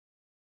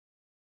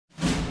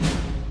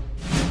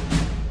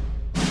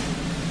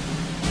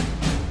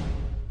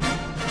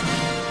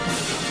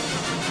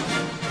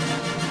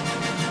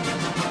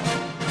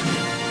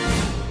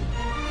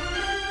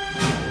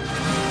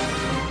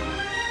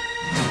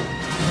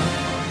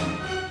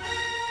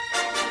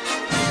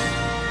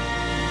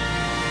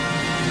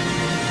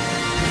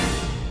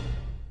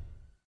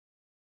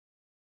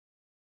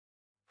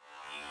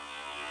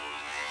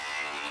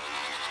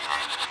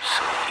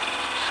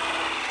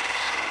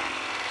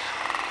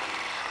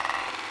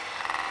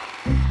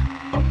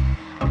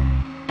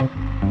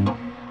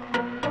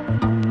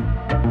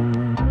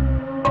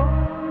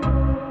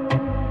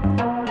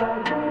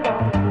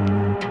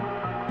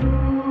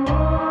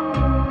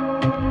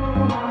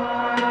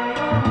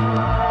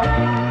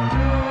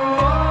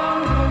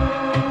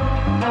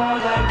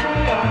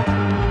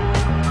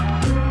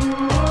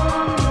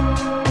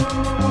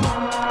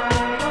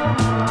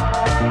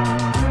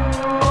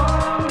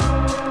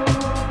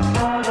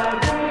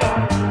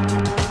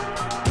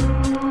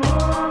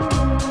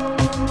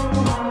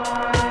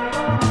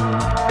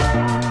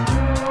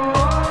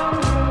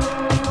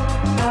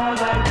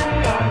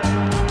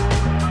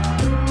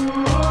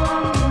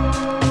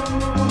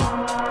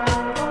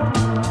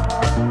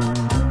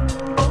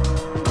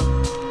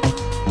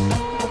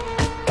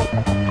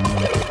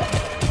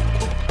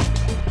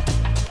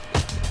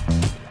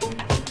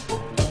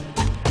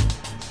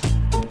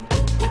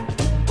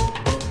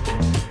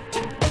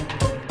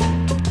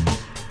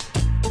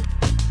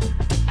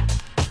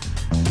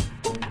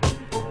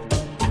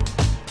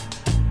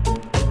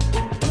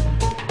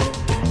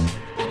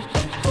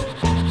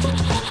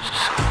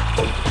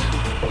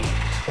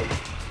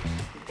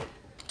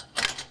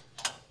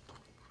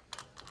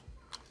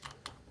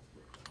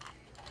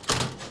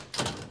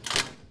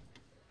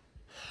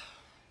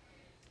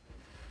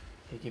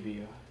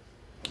Gibby,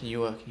 can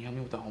you help me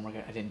with the homework?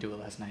 I didn't do it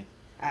last night.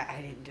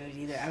 I didn't do it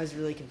either. I was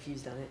really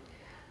confused on it.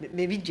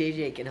 Maybe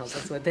JJ can help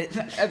us with it.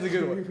 That's a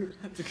good one.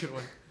 That's a good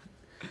one.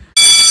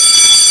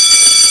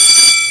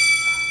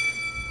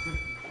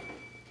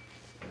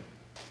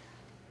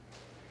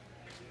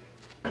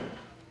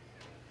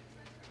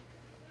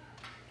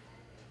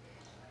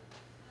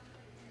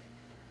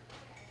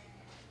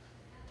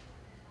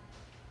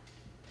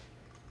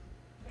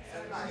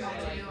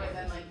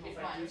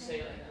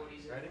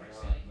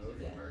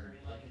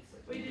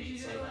 Wait, did you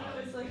do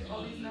it was like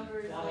all these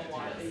numbers?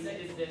 They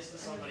did this to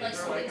somebody. Like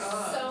something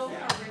so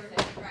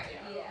horrific, right?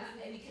 Yeah.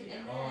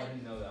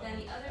 And then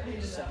the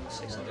other.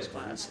 76 in this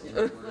class.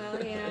 Well,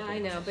 yeah, I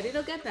know, but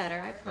it'll get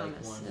better. I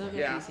promise. It'll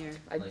get easier.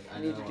 I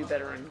need to do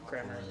better in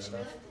grammar and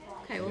stuff.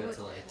 Okay, well,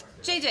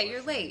 JJ,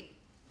 you're late.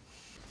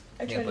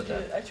 I tried to do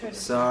it. I tried to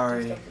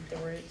Sorry. do stuff with the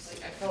words.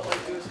 I felt like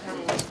it was kind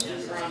of like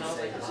moving around. I was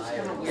like, this is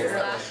kind of weird.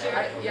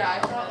 I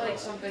thought like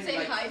something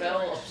like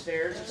fell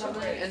upstairs or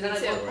something, and then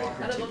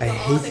I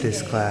hate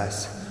this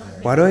class.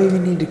 Why do I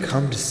even need to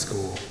come to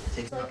school?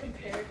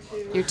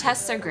 Your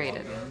tests are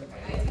graded.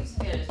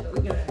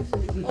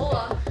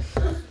 Hola.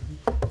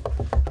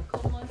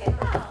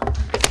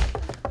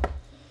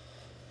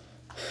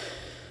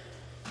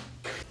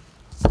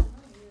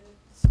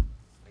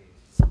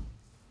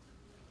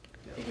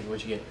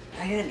 What'd you get?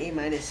 I got an A-.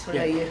 What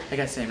about you? I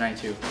got same 9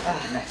 too.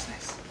 Nice.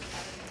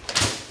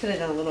 Could have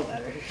done a little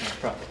better.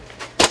 Probably.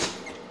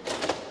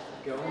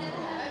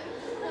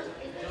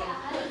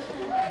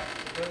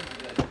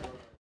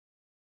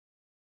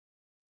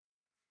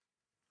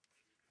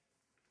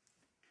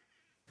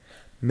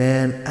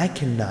 Man, I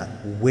cannot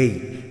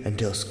wait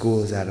until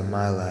school is out of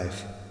my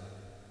life.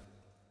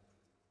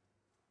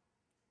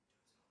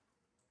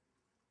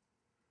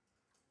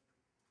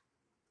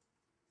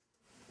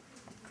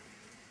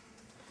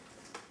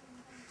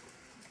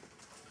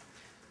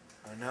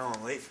 Oh no,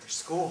 I'm late for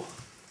school.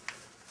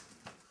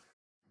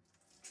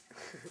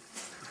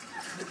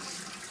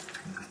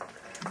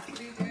 What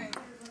are you doing?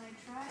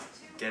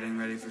 Getting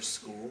ready for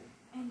school.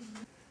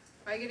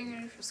 Why are you getting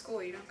ready for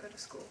school? You don't go to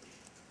school.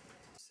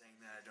 Saying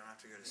that I don't have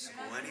to go to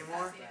school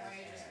anymore?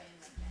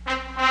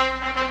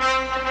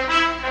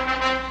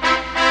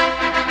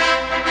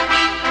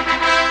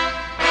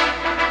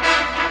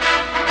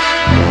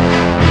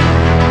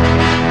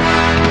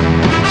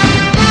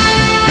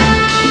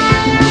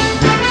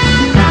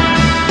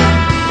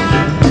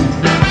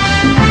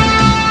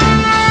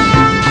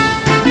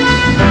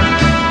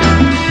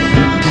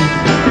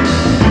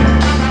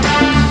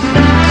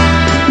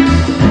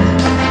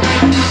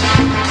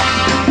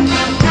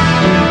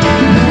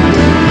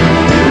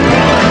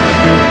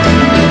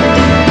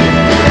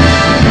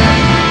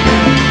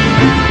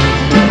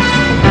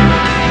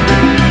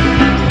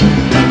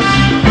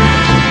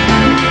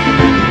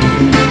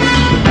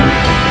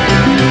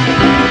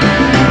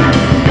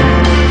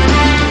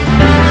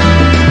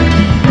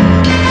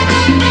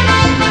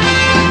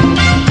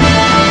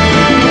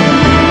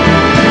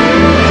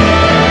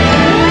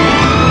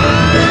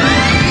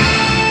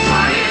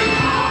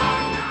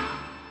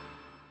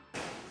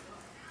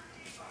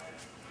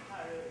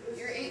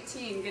 You're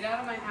 18. Get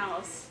out of my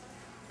house.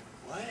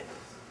 What?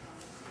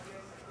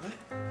 What?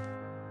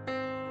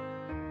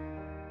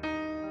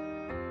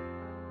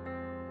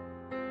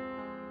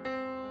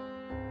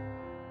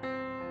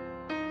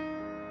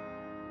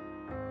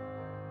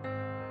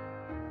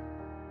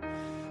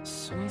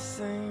 Some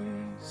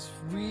things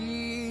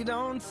we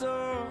don't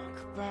talk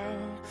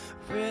about,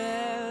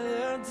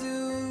 rather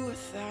do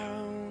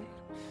without.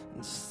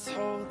 Just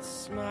hold the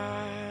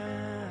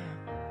smile,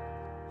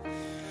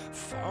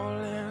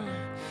 falling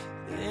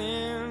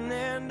in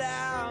and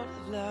out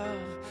of love,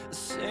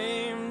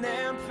 ashamed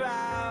and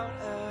proud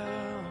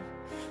of,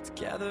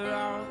 together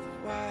all the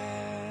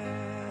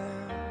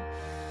while.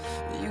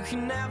 You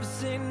can never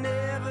say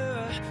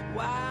never,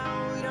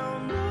 while we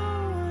don't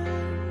know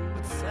when,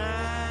 but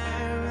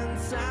time and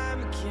time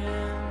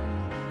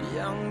again,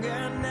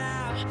 younger now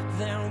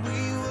than we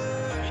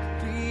were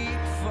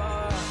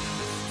before.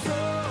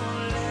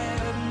 Don't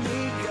let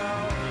me go,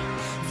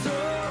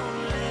 don't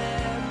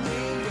let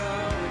me go,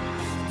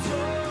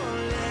 don't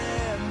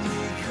let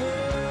me go,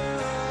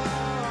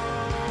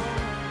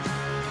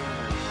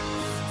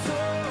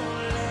 don't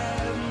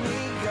let me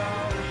go,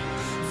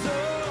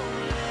 don't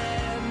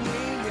let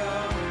me go,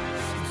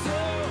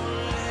 don't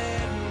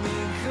let me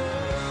go.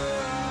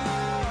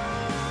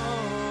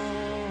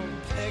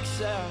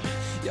 Picture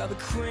you're the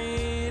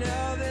queen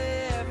of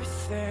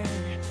everything,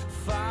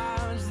 far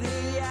as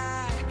the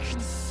eye can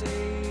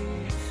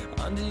see,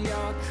 under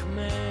your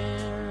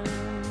command.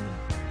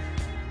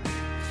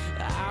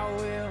 I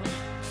will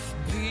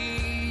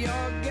be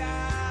your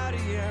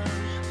guardian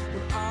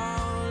when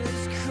all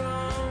is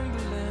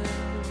crumbling.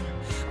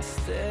 I'll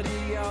steady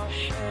your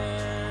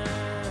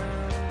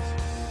hands.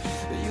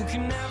 You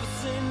can never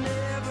say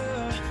never,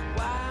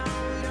 while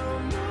we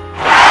don't know.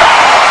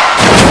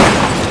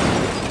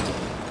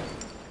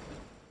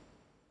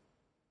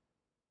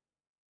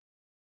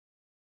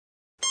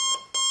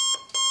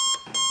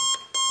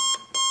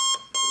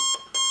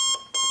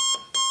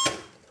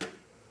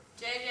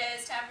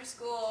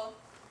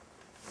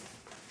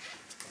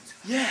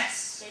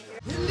 Yes!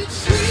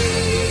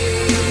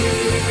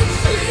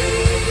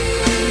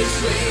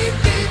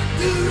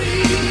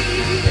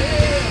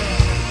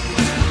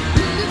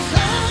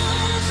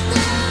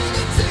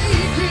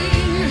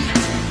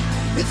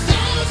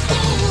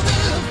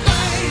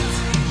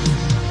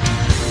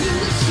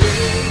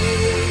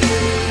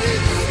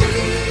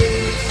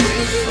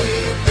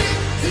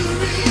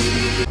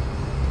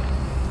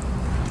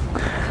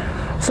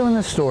 So in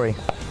this story,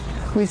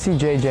 we see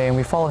JJ and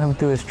we follow him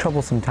through his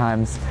troublesome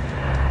times.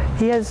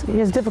 He has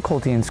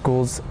difficulty in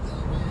schools,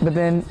 but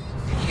then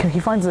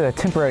he finds a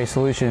temporary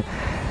solution.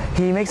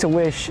 He makes a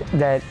wish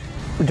that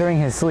during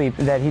his sleep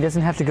that he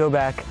doesn't have to go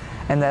back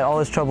and that all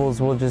his troubles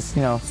will just,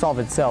 solve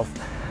itself.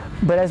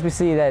 But as we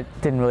see, that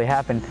didn't really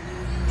happen.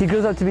 He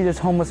grows up to be this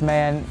homeless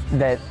man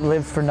that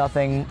lived for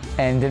nothing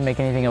and didn't make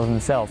anything of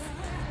himself.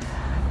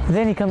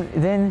 Then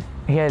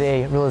he had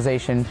a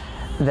realization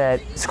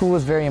that school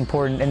was very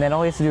important and that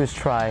all he has to do is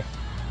try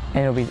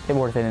and it'll be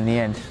worth it in the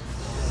end.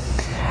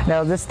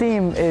 Now this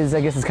theme is,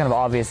 I guess it's kind of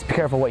obvious, be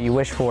careful what you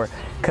wish for,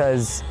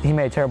 because he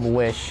made a terrible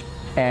wish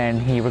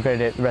and he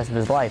regretted it the rest of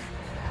his life.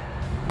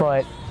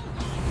 But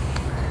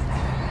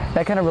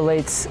that kind of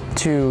relates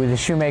to the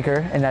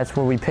shoemaker, and that's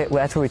where we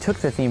took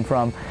the theme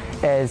from,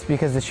 is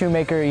because the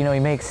shoemaker, he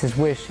makes his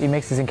wish, he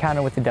makes his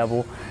encounter with the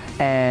devil,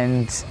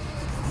 and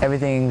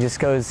everything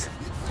just goes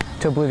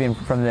to oblivion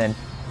from then.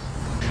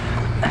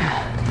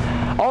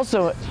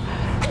 Also,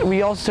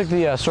 we also took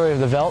the story of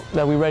the Velt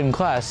that we read in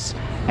class,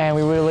 and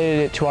we related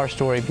it to our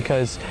story,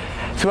 because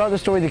throughout the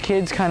story the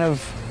kids kind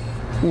of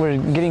were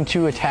getting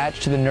too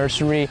attached to the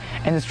nursery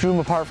and this drew them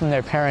apart from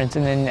their parents,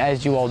 and then,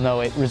 as you all know,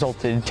 it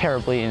resulted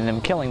terribly in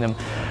them killing them.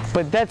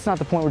 But that's not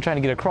the point we're trying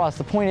to get across.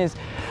 The point is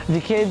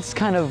the kids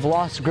kind of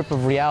lost grip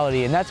of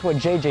reality, and that's what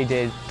JJ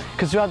did,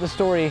 because throughout the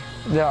story,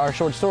 our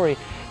short story,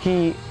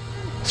 he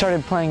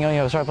started playing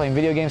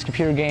video games,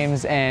 computer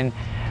games, and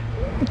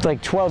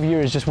like 12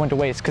 years just went to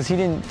waste because he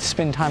didn't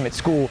spend time at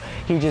school.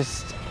 He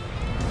just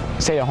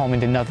stayed at home and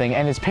did nothing,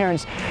 and his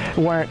parents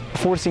weren't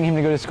forcing him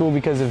to go to school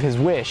because of his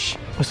wish.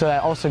 So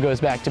that also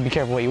goes back to be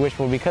careful what you wish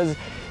for, because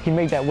he'd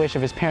make that wish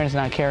of his parents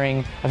not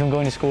caring of him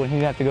going to school and he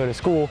didn't have to go to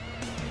school,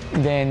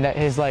 then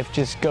his life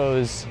just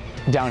goes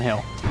downhill.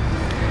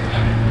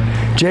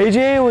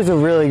 JJ was a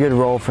really good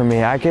role for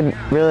me. I could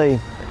really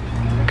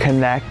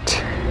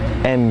connect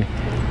and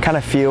kind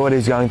of feel what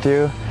he's going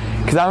through,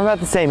 because I'm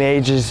about the same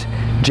age as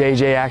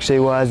JJ actually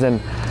was,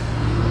 and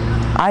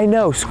I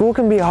know school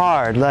can be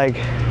hard. Like,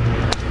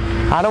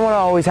 I don't want to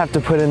always have to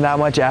put in that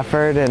much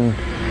effort, and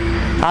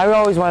I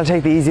always want to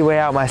take the easy way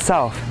out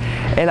myself,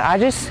 and I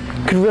just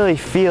could really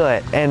feel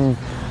it, and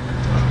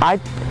I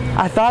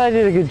thought I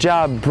did a good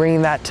job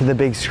bringing that to the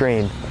big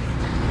screen,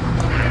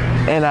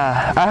 and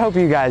I hope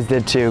you guys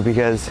did too,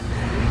 because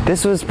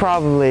this was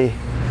probably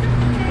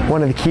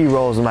one of the key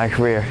roles in my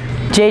career.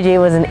 JJ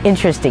was an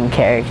interesting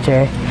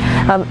character.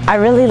 I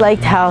really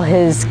liked how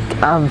his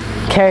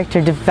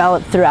character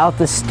developed throughout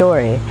the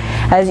story,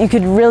 as you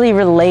could really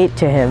relate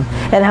to him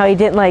and how he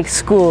didn't like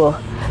school,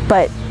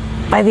 but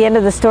by the end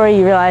of the story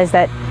you realize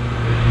that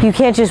you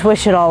can't just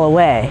wish it all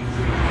away.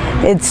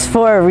 It's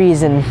for a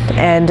reason,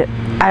 and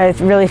I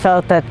really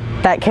felt that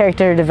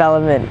character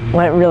development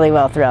went really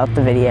well throughout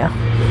the video.